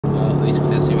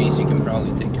least with SUVs you can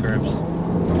probably take curbs.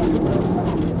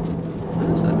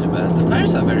 That's not too bad. The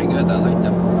tires are very good, I like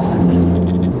them.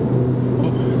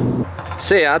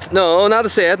 Seat, no, not a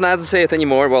Seat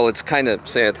anymore. Well, it's kind of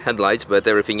Seat headlights, but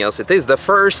everything else. It is the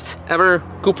first ever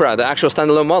Cupra, the actual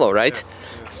standalone model, right? Yes.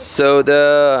 So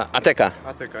the Ateca.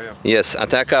 Ateca, yeah. Yes,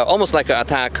 Ateca, almost like an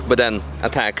Attack, but then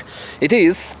Attack. It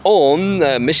is on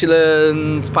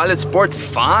Michelin's Pilot Sport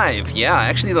 5. Yeah, I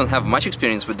actually don't have much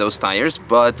experience with those tires,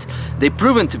 but they've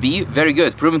proven to be very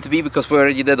good. Proven to be because we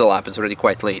already did a lap. It's already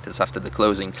quite late. It's after the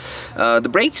closing. The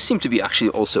brakes seem to be actually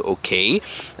also okay.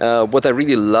 What I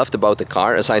really loved about the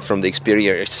car, aside from the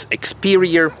exterior,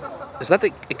 is that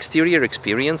the exterior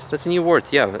experience? That's a new word,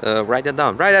 yeah, write that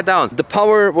down, write that down. The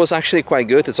power was actually quite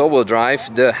good, it's all-wheel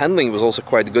drive. The handling was also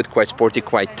quite good, quite sporty,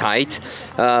 quite tight.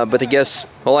 But I guess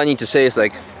all I need to say is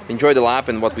like, enjoy the lap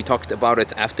and what we talked about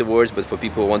it afterwards, but for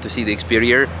people who want to see the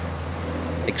exterior,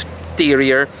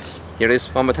 here it is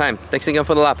one more time. Thanks again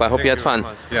for the lap, I hope you had fun.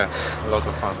 Yeah, a lot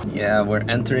of fun. Yeah, we're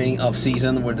entering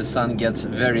off-season where the sun gets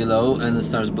very low and it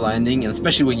starts blinding, and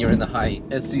especially when you're in the high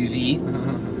SUV.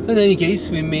 In any case,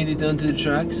 we made it onto the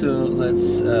track, so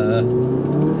let's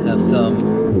have some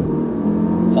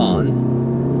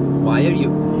fun. Why are you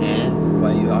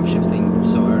upshifting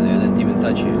so early? I didn't even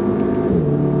touch you.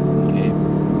 Okay.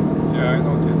 Yeah, I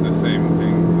noticed the same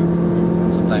thing.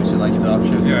 But sometimes he likes to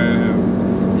upshift.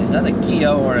 Yeah. Is that a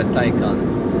Kia or a Taycan?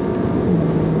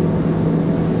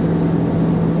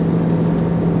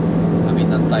 I mean,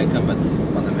 not Taycan, but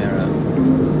Panamera.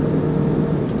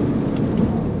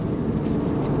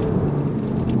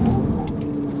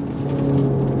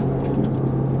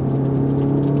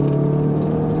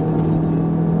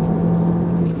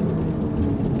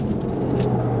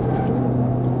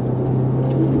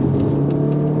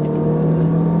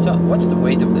 What's the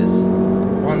weight of this?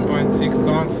 1.6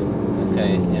 tons.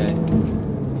 Okay, yeah.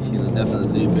 I feel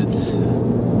definitely a bit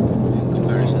in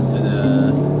comparison to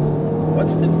the...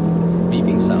 What's the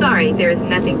beeping sound? Sorry, there is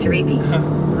nothing to repeat.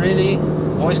 Really?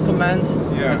 Voice command?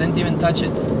 Yeah. I didn't even touch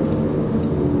it.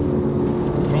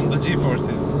 From the G-forces.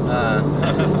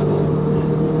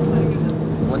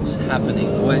 What's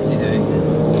happening? What is he doing?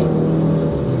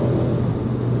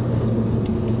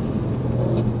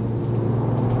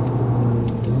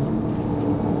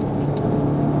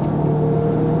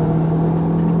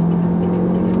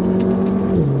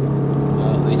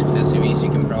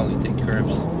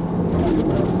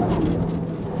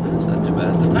 That's not too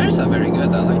bad. The tires are very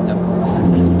good, I like them.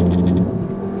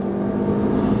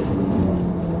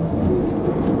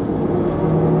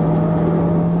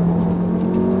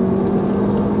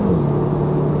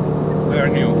 They're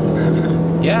new.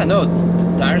 Yeah, no,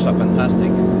 the tires are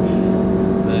fantastic.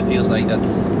 It feels like that.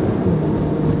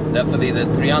 Definitely the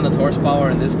 300 horsepower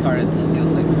in this car, it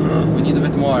feels like we need a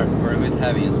bit more. We're a bit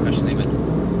heavy, especially with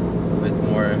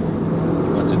more,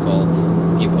 what's it called,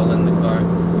 people in the car.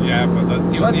 Yeah, but the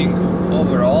tuning... But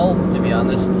overall, to be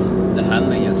honest, the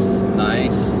handling is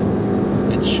nice.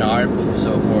 It's sharp,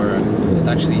 so it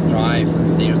actually drives and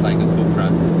steers like a Cupra.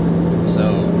 So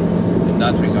in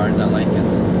that regard, I like it.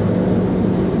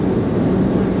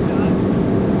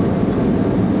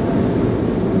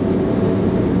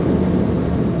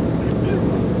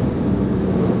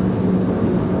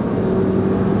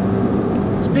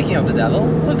 Speaking of the devil,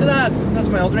 look at that! That's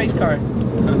my old race car.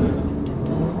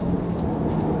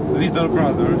 Little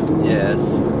brother. Yes.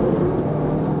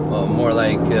 Well, more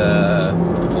like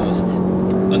almost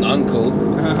an uncle.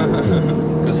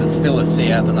 Because it's still a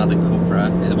Seat and not a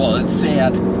Cupra. Well, it's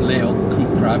Seat Leon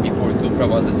Cupra before Cupra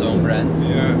was its own brand.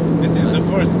 Yeah, this is the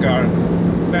first car,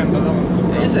 standalone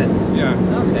Cupra. Is it? Yeah.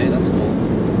 Okay, that's cool.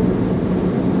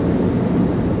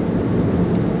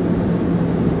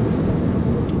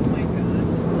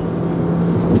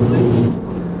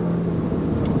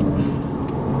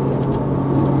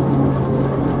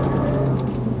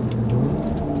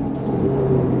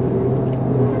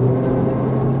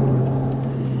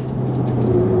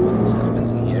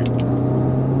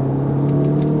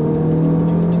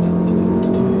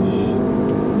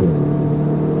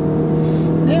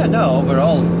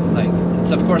 Overall, like,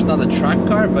 it's of course not a track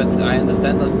car, but I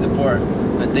understand that for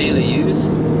a daily use,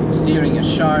 steering is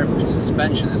sharp,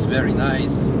 suspension is very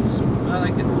nice. I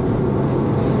like it.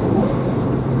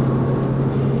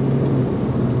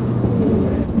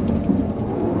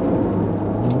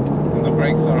 And the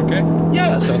brakes are okay?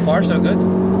 Yeah, so far so good.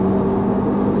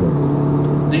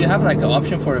 Do you have like an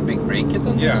option for a big brake kit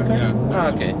on Yeah, these cars? yeah.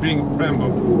 Ah, okay. Bring Brembo.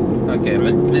 Okay,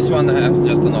 but this one has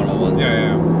just the normal ones.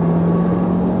 Yeah.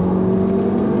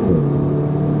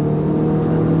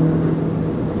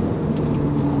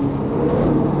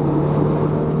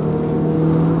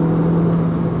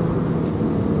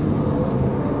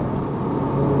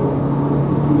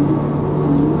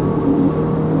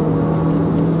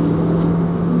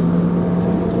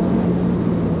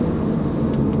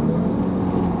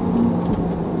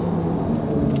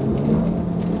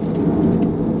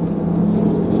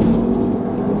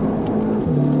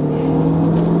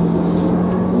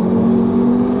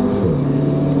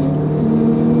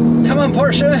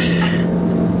 Porsche.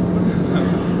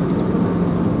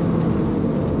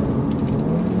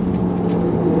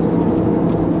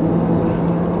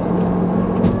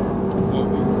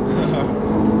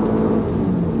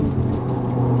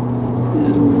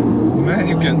 Man,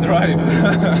 you can drive.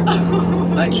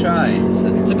 I try.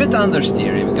 It's a bit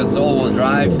understeery because it's all-wheel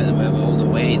drive and we have all the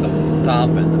weight on top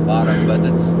and the bottom, but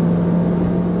it's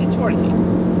working.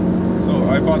 So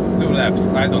I bought 2 laps.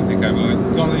 I don't think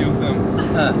I'm gonna use them.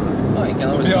 Oh, you can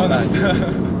always To be go back. honest.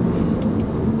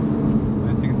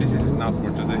 I think this is enough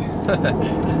for today.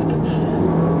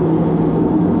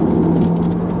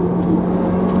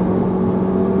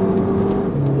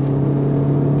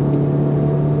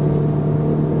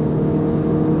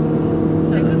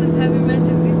 I couldn't have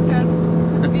imagined this car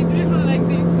be driven like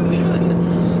this, to be honest.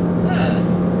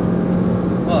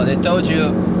 Well, they told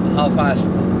you how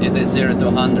fast it is 0 to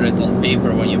 100 on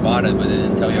paper when you bought it, but they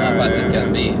didn't tell you how fast it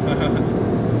can be.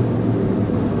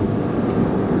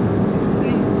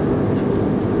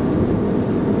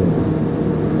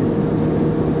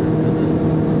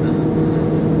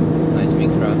 Nice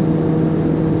Micra.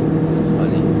 That's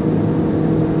funny.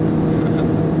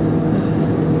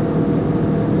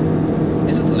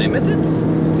 Is it limited?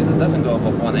 Because it doesn't go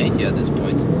above 180 at this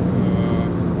point.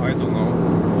 I don't know.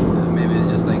 Maybe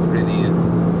it's just like really...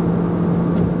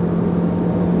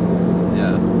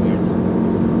 yeah, weird.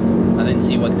 I didn't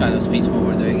see what kind of speeds we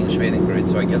were doing in Schwerin grid,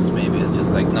 so I guess maybe it's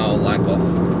just like now lack of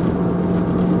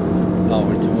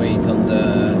power to weight on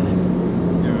the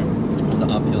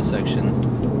uphill section.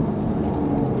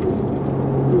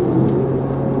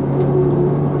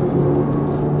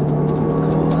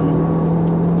 Come on.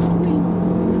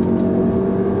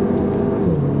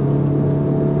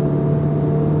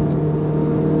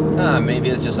 Maybe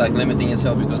it's just like limiting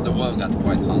itself because the oil got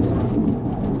quite hot. 34.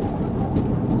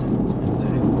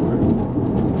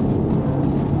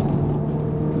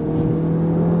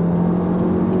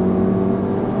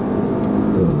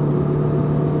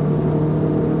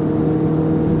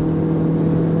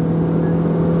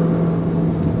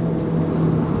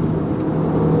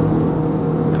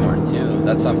 MR2,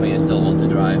 that's something I still want to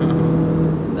drive.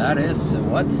 That is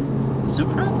what? A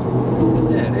Supra?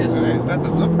 Yeah, it is. Is that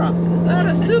a Supra? Is that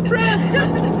a Supra?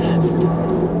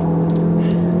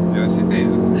 Yes, it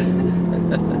is.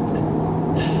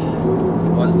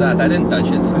 What's that? I didn't touch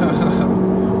it.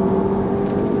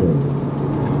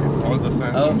 All the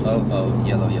sensors. Oh,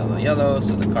 yellow, yellow, yellow,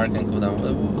 so the car can go down.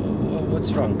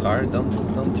 What's wrong, car? Don't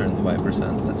turn the wipers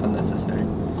on. That's unnecessary.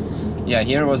 Yeah,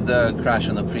 here was the crash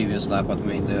on the previous lap what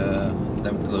made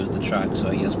them close the track, so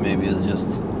I guess maybe it's just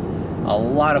a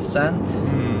lot of sand.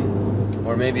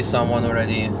 Or maybe someone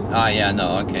already... ah, yeah,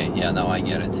 no, okay, yeah, now I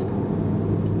get it.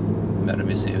 Better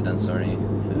be safe than sorry.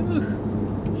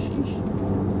 Sheesh.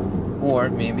 Or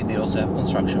maybe they also have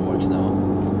construction works now.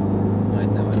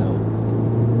 Might never know.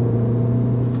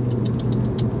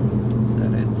 Is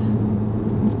that it?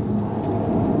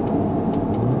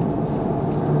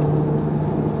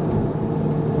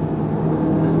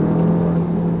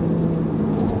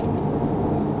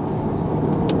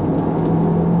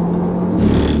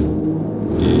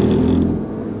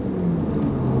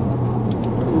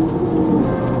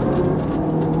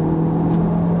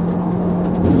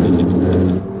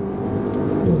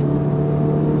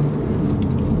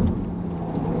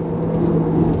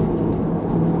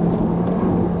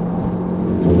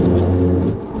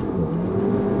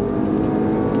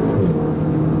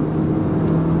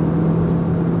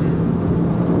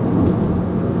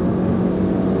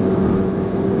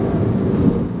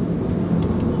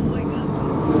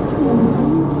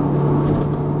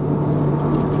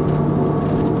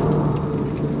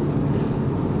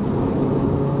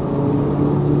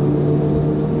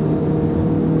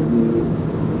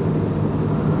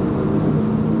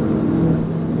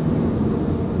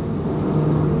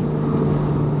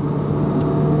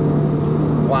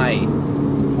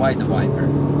 Why the wiper?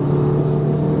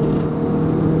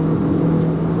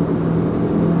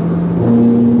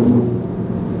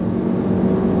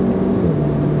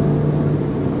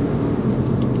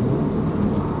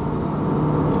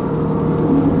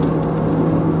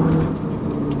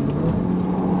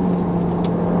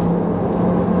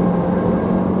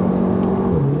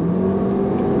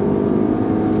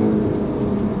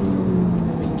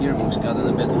 Maybe gearbox gotten a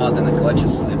bit hot and the clutch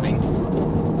is slipping.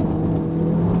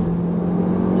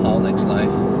 Haldex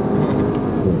life.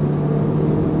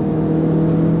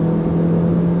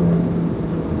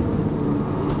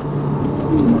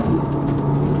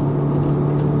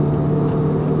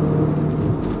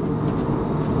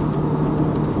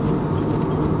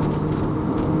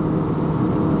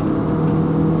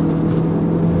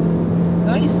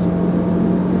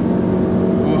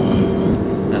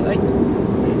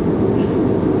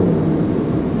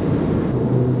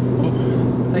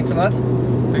 a lot.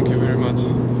 Thank you very much.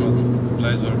 It was a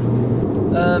pleasure.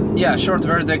 Yeah, short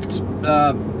verdict.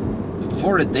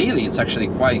 For a daily, it's actually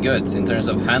quite good in terms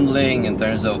of handling, in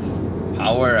terms of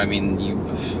power. I mean,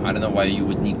 I don't know why you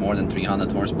would need more than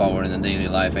 300 horsepower in a daily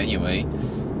life anyway,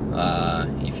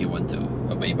 if you want to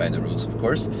obey by the rules, of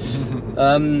course.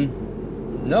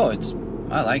 No,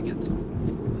 I like it.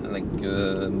 I like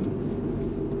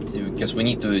because we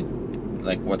need to,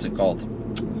 like, what's it called?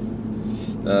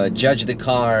 Judge the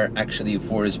car actually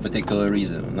for its particular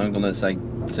reason. I'm not gonna say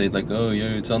like, oh yeah,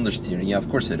 it's understeering. Yeah, of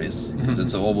course it is, because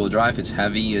it's an all-wheel drive, it's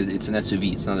heavy, it's an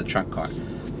SUV, it's not a truck car.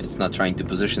 It's not trying to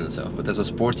position itself. But as a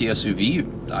sporty SUV,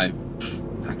 I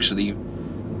actually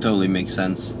totally makes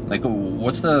sense. Like,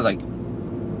 what's the like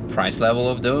price level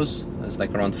of those? It's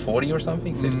like around 40 or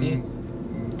something, 50.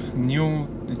 New,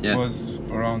 it was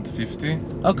around 50.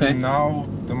 Okay. Now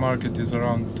the market is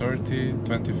around 30,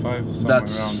 25, somewhere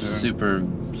That's around there.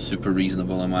 super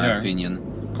reasonable in my opinion.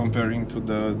 Comparing to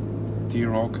the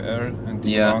T-Roc Air and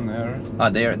T1 Air. Ah,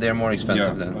 they're more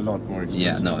expensive then. A lot more expensive.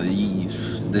 Yeah, no,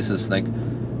 this is like,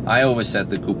 I always said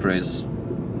the Cupra is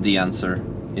the answer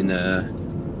in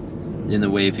a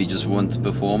way if you just want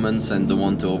performance and don't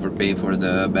want to overpay for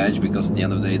the badge, because at the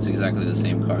end of the day it's exactly the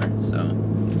same car. So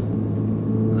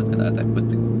look at that, I put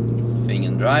the thing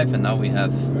in drive and now we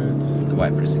have the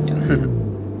wipers again.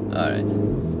 Alright.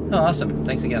 Oh, awesome.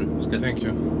 Thanks again. It was good. Thank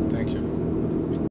you. Thank you.